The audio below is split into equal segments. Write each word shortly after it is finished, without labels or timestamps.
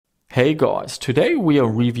Hey guys, today we are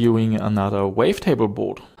reviewing another wavetable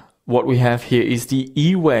board. What we have here is the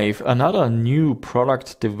E-Wave, another new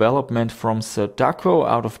product development from Serdaco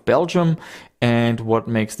out of Belgium. And what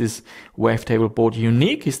makes this wavetable board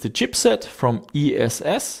unique is the chipset from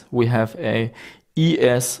ESS. We have a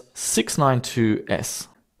ES692S.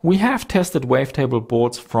 We have tested wavetable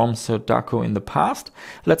boards from Serdaco in the past.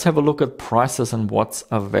 Let's have a look at prices and what's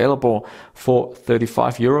available. For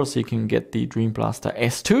 35 euros, you can get the Dream Blaster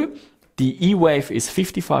S2. The E-Wave is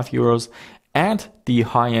 55 euros and the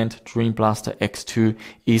high-end Dream Blaster X2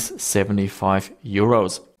 is 75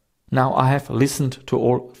 euros. Now I have listened to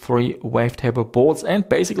all three wavetable boards and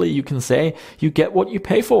basically you can say you get what you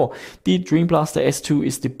pay for. The Dream Blaster S2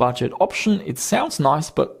 is the budget option. It sounds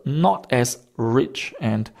nice but not as rich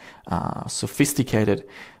and sophisticated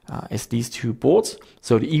as these two boards.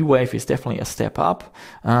 So the E-Wave is definitely a step up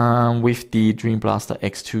with the Dream Blaster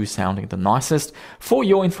X2 sounding the nicest. For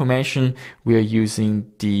your information, we are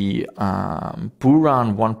using the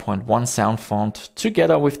Buran 1.1 sound font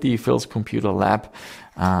together with the PhilsComputerLab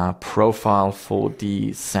profile for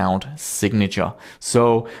the sound signature.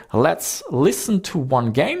 So let's listen to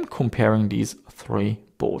one game comparing these three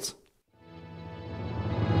boards.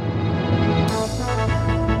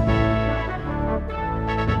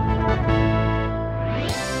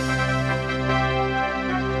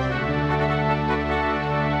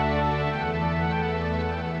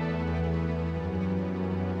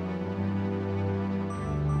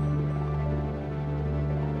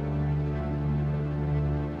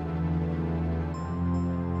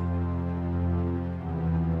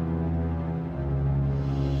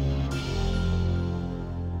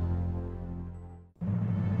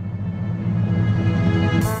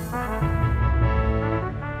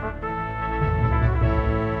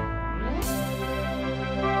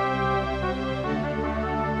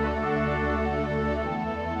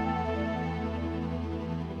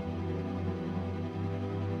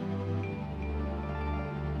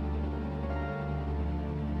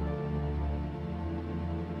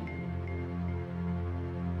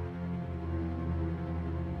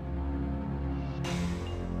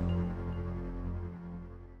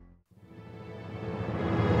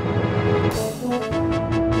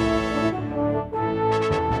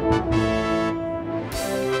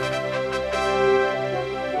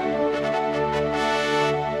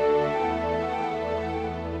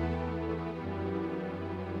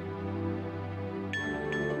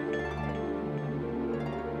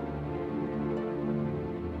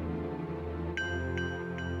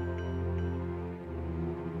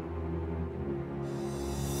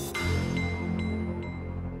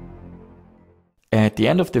 At the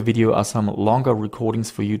end of the video are some longer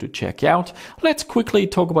recordings for you to check out. Let's quickly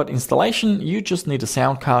talk about installation. You just need a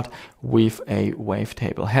sound card with a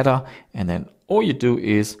wavetable header, and then all you do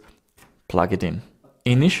is plug it in.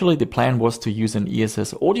 Initially, the plan was to use an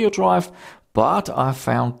ESS audio drive, but I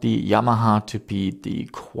found the Yamaha to be the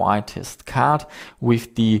quietest card.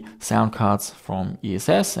 With the sound cards from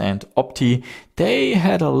ESS and Opti, they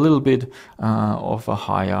had a little bit of a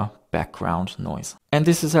higher background noise. And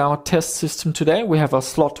this is our test system today. We have a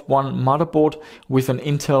slot 1 motherboard with an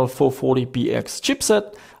Intel 440BX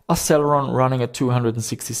chipset, a Celeron running at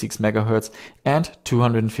 266 MHz and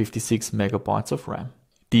 256 MB of RAM.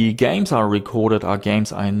 The games are recorded are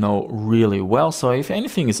games I know really well, so if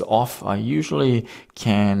anything is off, I usually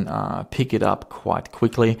can pick it up quite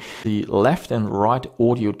quickly. The left and right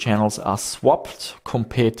audio channels are swapped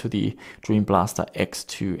compared to the Dream Blaster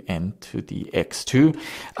X2 and to the X2.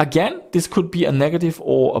 Again, this could be a negative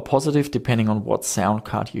or a positive depending on what sound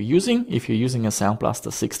card you're using. If you're using a Sound Blaster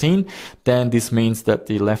 16, then this means that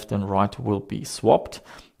the left and right will be swapped.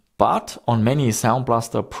 But on many Sound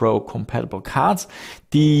Blaster Pro compatible cards,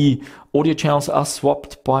 the audio channels are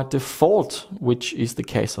swapped by default, which is the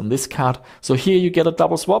case on this card. So here you get a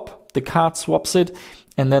double swap, the card swaps it,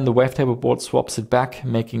 and then the wavetable board swaps it back,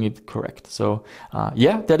 making it correct. So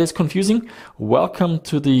yeah, that is confusing. Welcome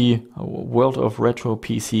to the world of retro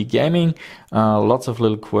PC gaming. Lots of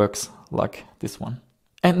little quirks like this one.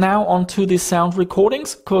 And now on to the sound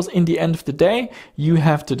recordings, because in the end of the day, you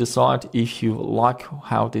have to decide if you like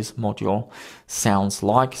how this module sounds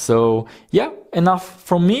like. So yeah, enough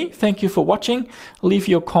from me. Thank you for watching. Leave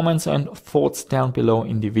your comments and thoughts down below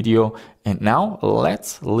in the video. And now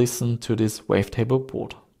let's listen to this wavetable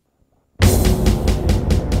board.